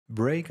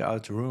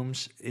Breakout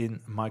rooms in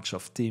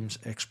Microsoft Teams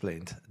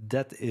explained.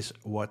 That is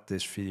what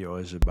this video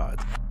is about.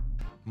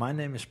 My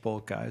name is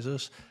Paul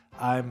Keizers.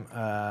 I'm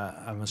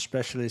a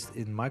specialist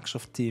in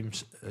Microsoft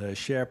Teams,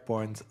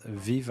 SharePoint,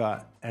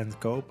 Viva and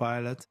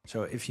Copilot.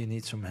 So if you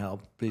need some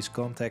help, please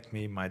contact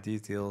me. My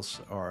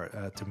details or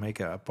to make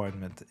an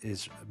appointment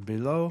is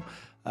below.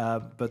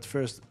 But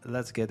first,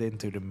 let's get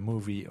into the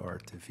movie or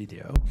the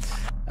video.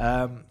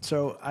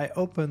 So I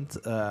opened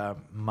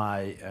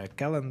my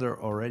calendar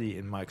already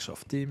in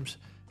Microsoft Teams.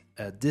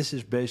 This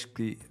is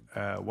basically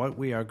what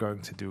we are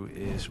going to do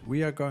is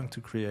we are going to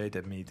create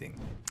a meeting.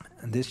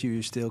 And this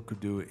you still could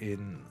do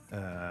in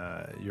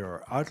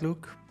your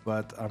Outlook,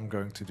 but I'm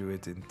going to do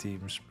it in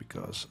Teams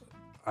because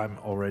I'm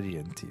already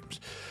in Teams.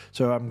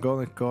 So I'm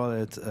going to call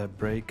it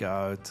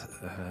Breakout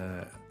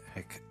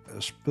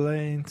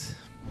Explained.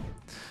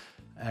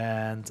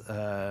 And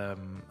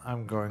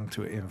I'm going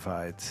to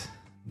invite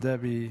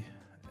Debbie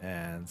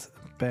and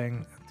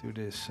Peng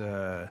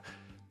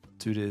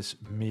to this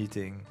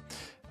meeting.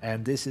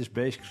 And this is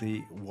basically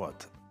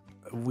what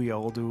we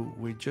all do.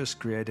 We just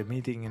create a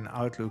meeting in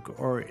Outlook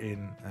or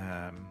in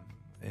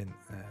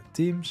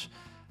Teams.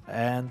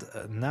 And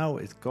now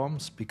it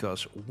comes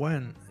because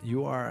when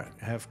you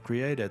have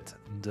created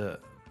the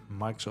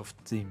Microsoft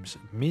Teams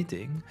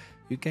meeting,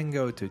 you can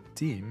go to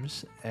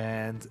Teams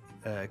and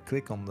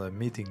click on the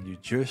meeting you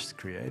just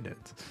created.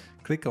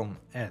 Click on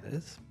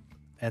Edit.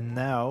 And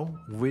now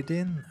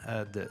within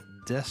the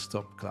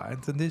desktop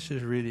client, and this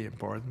is really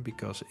important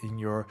because in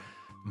your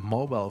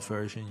mobile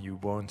version you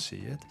won't see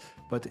it,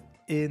 but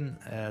in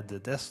the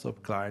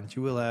desktop client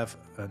you will have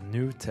a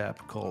new tab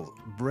called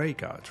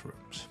Breakout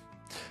Rooms.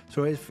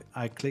 So if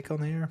I click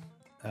on here,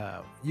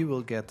 you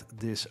will get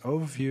this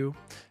overview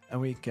and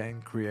we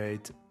can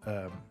create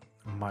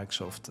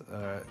Microsoft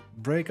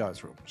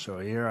breakout room. So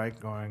here I'm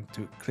going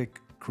to click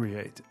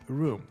create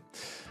room.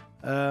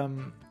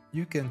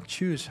 You can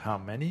choose how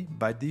many.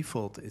 By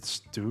default it's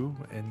 2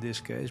 in this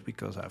case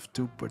because I have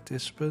 2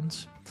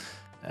 participants.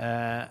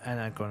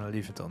 And I'm going to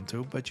leave it on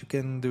 2, but you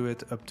can do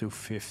it up to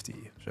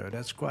 50. So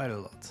that's quite a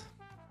lot.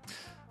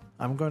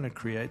 I'm going to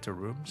create the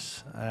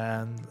rooms,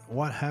 and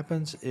what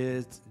happens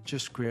is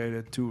just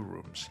created 2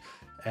 rooms.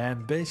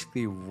 And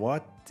basically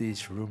what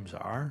these rooms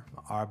are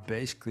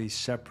basically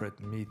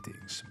separate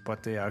meetings,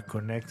 but they are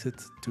connected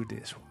to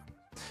this one.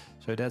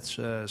 So that's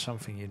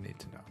something you need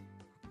to know.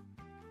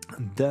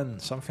 And then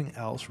something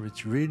else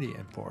which is really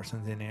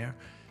important in here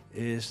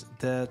is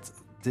that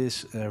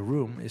this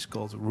room is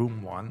called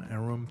room 1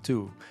 and room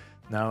 2.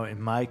 Now in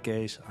my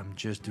case I'm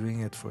just doing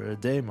it for a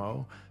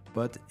demo,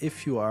 but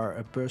if you are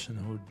a person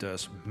who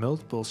does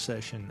multiple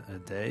sessions a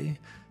day,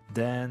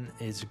 then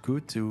it's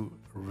good to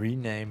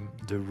rename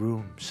the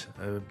rooms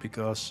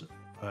because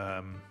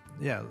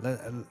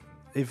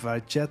if I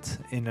chat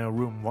in a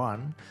room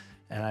 1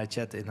 and I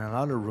chat in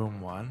another room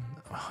 1,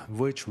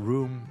 which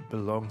room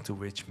belongs to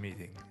which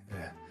meeting?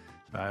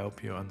 So I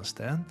hope you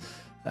understand.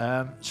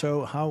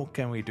 So how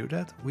can we do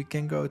that? We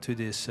can go to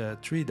this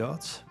 3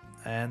 dots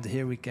and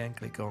here we can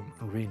click on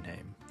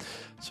rename.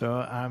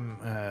 So I'm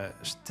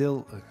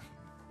still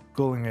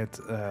calling it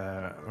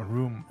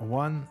room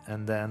 1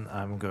 and then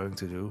I'm going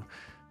to do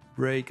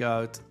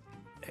breakout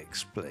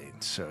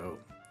explained. So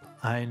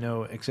I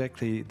know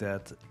exactly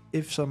that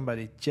if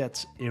somebody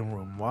chats in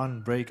room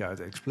 1 breakout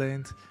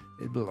explained,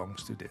 it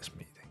belongs to this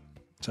meeting.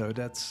 So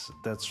that's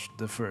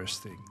the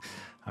first thing.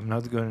 I'm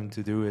not going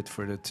to do it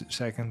for the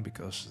second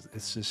because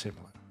it's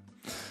similar.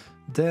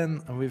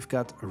 Then we've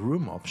got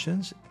room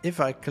options. If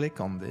I click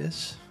on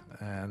this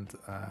and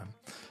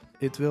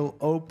it will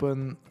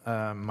open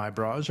my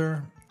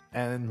browser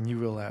and you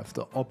will have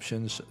the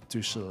options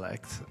to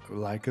select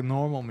like a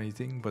normal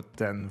meeting, but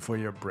then for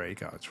your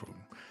breakout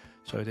room.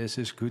 So this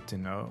is good to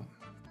know.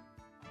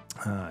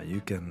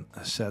 You can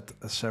set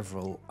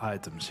several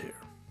items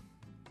here.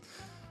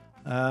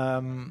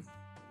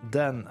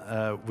 Then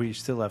we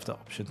still have the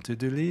option to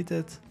delete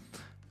it.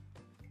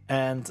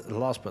 And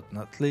last but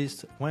not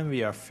least, when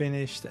we are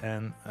finished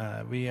and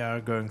we are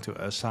going to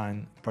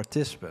assign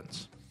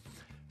participants.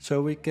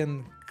 So we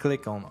can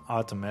click on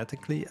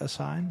automatically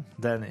assign,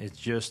 then it's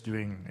just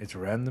doing it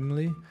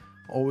randomly,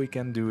 or we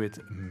can do it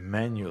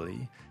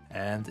manually.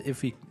 And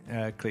if we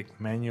click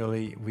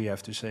manually, we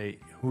have to say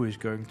who is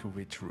going to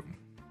which room.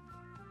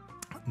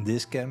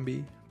 This can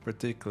be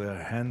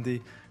particularly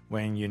handy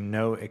when you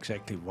know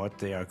exactly what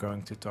they are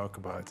going to talk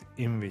about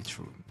in which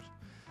rooms.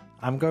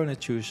 I'm going to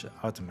choose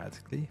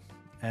automatically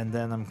and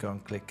then I'm going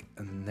to click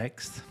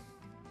next.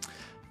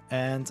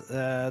 And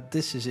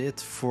this is it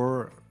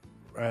for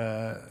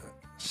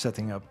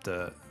setting up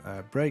the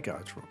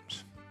breakout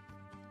rooms.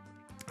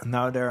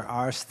 Now there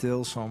are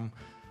still some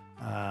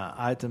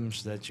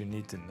items that you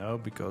need to know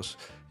because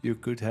you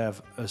could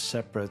have a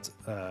separate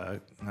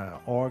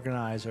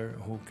organizer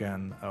who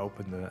can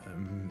open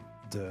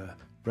the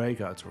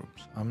breakout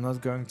rooms. I'm not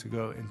going to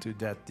go into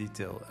that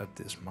detail at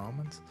this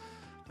moment,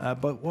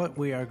 but what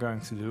we are going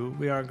to do,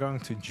 we are going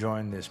to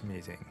join this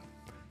meeting.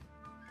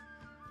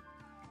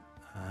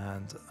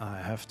 And I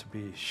have to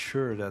be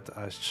sure that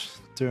I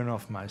turn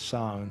off my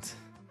sound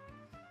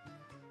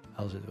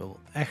else it will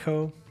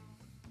echo.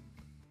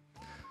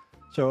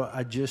 So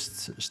I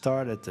just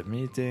started the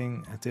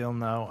meeting. Until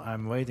now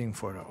I'm waiting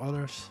for the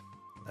others.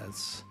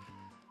 Let's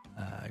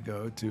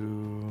go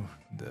to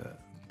the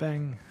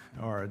Peng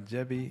or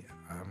Debbie.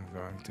 I'm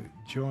going to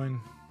join.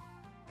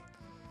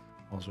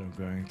 Also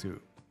going to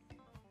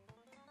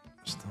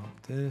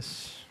stop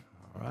this.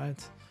 All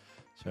right.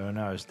 So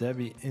now it's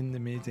Debbie in the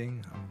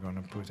meeting. I'm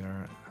gonna put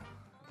her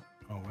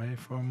away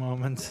for a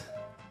moment.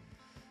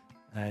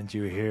 And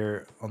you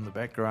hear on the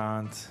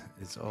background,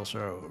 it's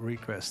also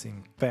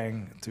requesting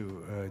Peng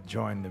to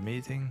join the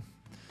meeting.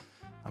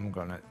 I'm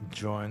gonna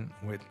join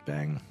with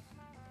Peng.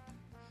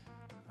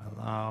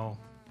 Allow.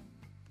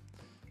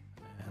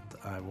 And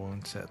I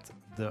won't set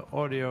the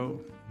audio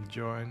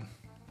join.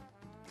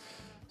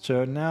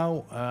 So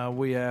now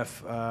we have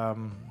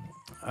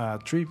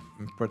three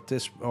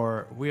participants,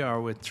 or we are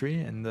with three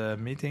in the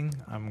meeting.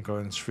 I'm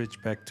going to switch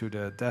back to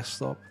the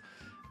desktop,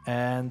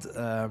 and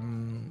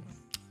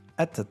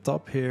at the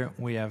top here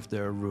we have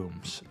the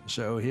rooms.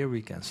 So here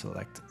we can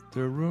select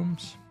the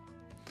rooms,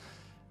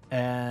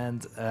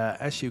 and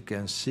as you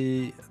can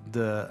see,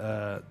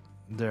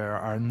 there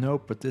are no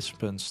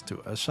participants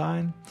to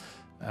assign.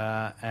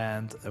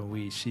 And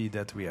we see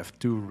that we have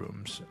two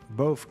rooms,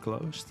 both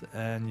closed,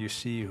 and you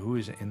see who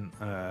is in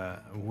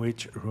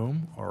which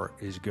room or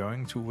is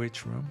going to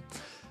which room.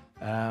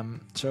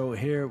 So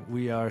here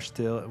we are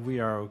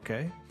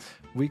okay.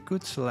 We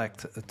could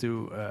select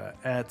to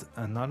add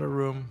another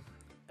room,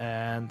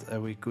 and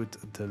we could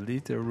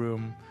delete a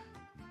room,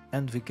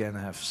 and we can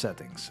have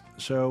settings.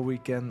 So we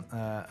can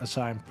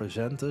assign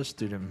presenters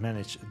to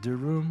manage the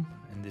room.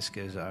 In this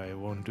case I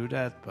won't do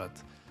that, but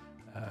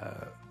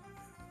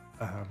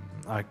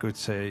I could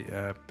say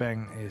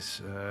Peng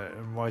is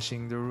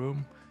washing the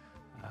room.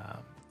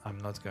 I'm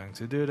not going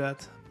to do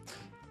that.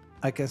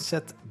 I can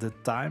set the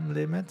time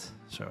limit,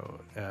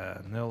 so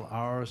 0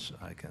 hours.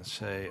 I can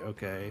say,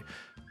 okay,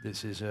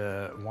 this is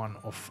one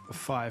of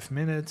 5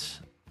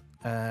 minutes.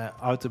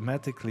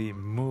 Automatically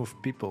move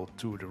people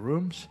to the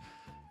rooms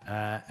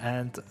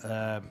and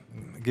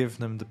give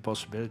them the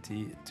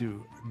possibility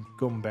to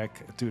come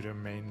back to their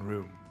main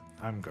room.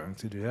 I'm going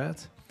to do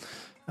that.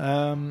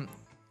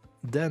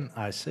 Then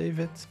I save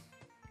it.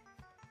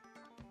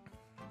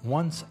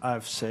 Once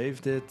I've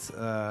saved it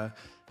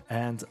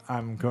and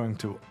I'm going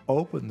to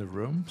open the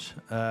rooms,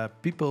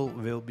 people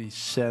will be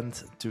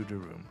sent to the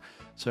room.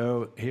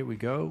 So here we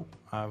go.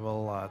 I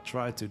will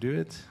try to do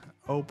it.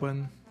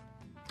 Open.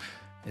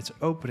 It's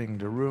opening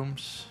the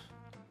rooms.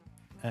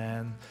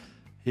 And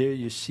here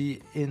you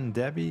see in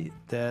Debbie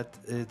that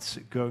it's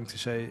going to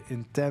say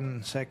in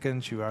 10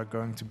 seconds you are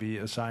going to be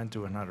assigned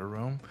to another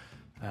room.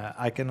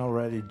 I can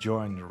already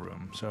join the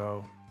room,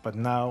 but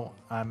now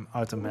I'm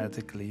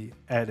automatically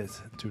added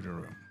to the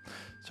room.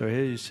 So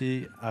here you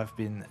see I've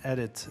been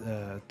added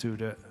to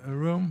the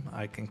room.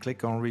 I can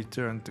click on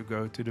return to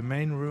go to the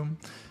main room.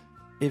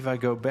 If I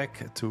go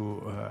back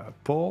to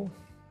Paul,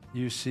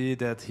 you see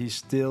that he's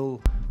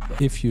still...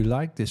 If you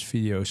like this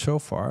video so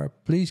far,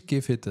 please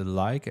give it a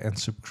like and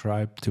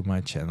subscribe to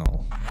my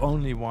channel.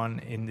 Only one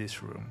in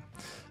this room.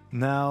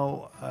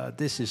 Now,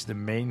 this is the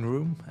main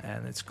room,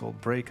 and it's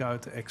called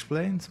Breakout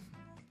Explained.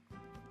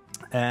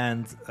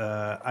 And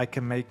I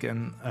can make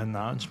an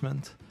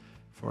announcement.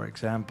 For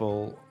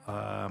example,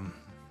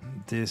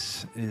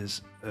 this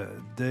is a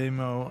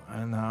demo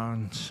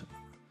announcement.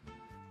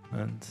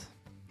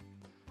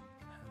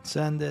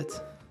 Send it,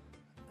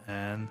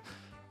 and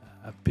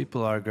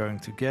people are going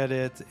to get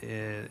it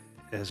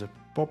as a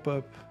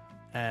pop-up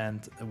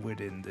and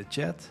within the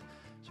chat.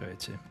 So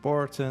it's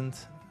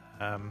important.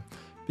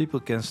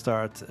 People can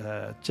start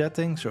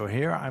chatting. So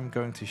here I'm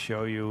going to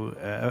show you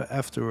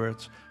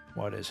afterwards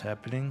what is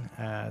happening.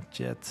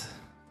 Chat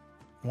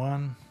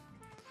 1,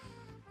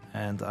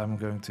 and I'm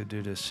going to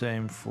do the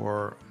same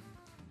for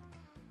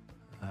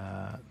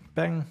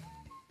Peng.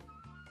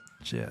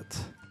 Chat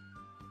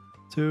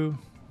 2,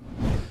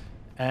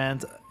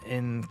 and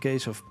in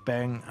case of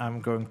Peng, I'm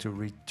going to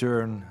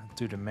return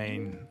to the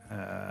main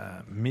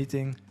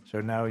meeting.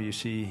 So now you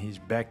see he's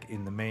back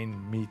in the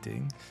main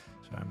meeting.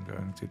 So I'm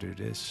going to do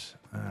this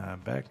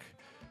back.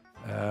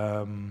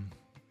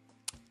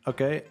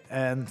 Okay,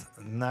 and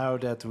now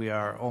that we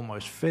are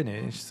almost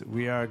finished,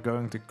 we are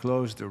going to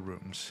close the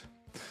rooms.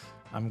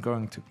 I'm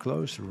going to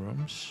close the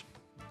rooms,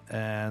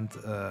 and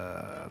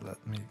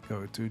let me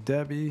go to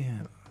Debbie.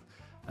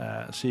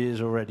 She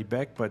is already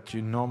back, but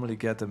you normally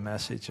get a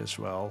message as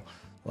well,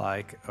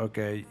 like,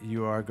 okay,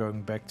 you are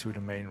going back to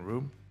the main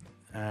room.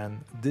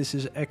 And this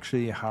is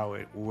actually how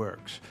it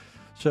works.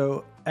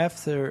 So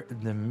after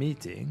the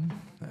meeting,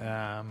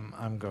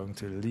 I'm going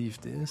to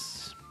leave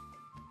this.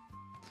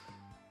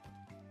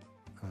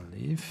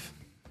 Leave.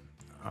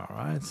 All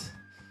right.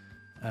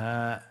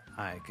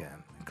 I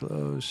can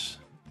close,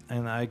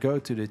 and I go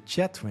to the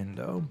chat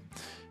window.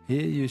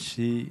 Here you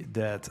see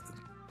that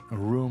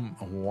room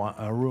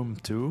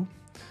 2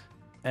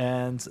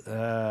 and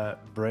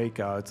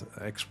Breakout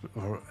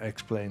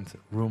explained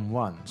room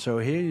 1. So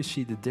here you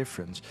see the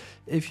difference.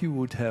 If you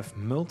would have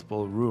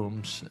multiple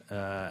rooms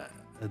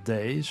a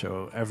day,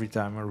 so every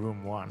time a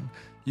room won,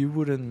 you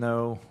wouldn't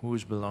know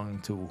who's belonging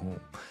to whom.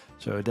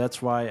 So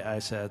that's why I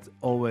said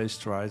always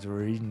try to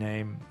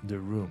rename the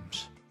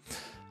rooms.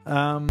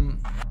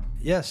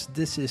 Yes,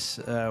 this is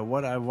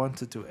what I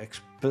wanted to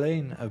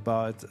explain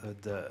about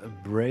the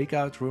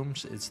breakout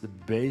rooms. It's the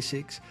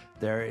basics.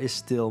 There is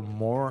still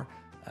more.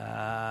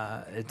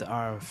 It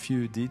are a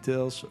few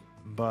details,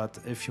 but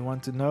if you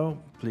want to know,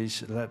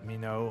 please let me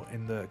know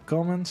in the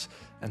comments,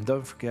 and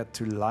don't forget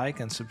to like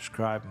and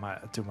subscribe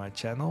to my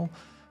channel.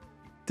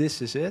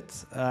 This is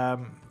it.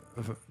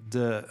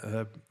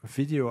 The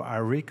video I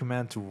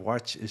recommend to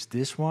watch is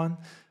this one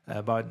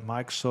about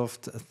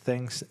Microsoft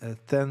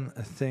 10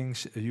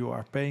 things you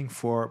are paying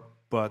for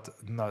but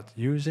not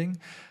using.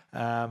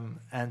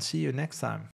 And see you next time.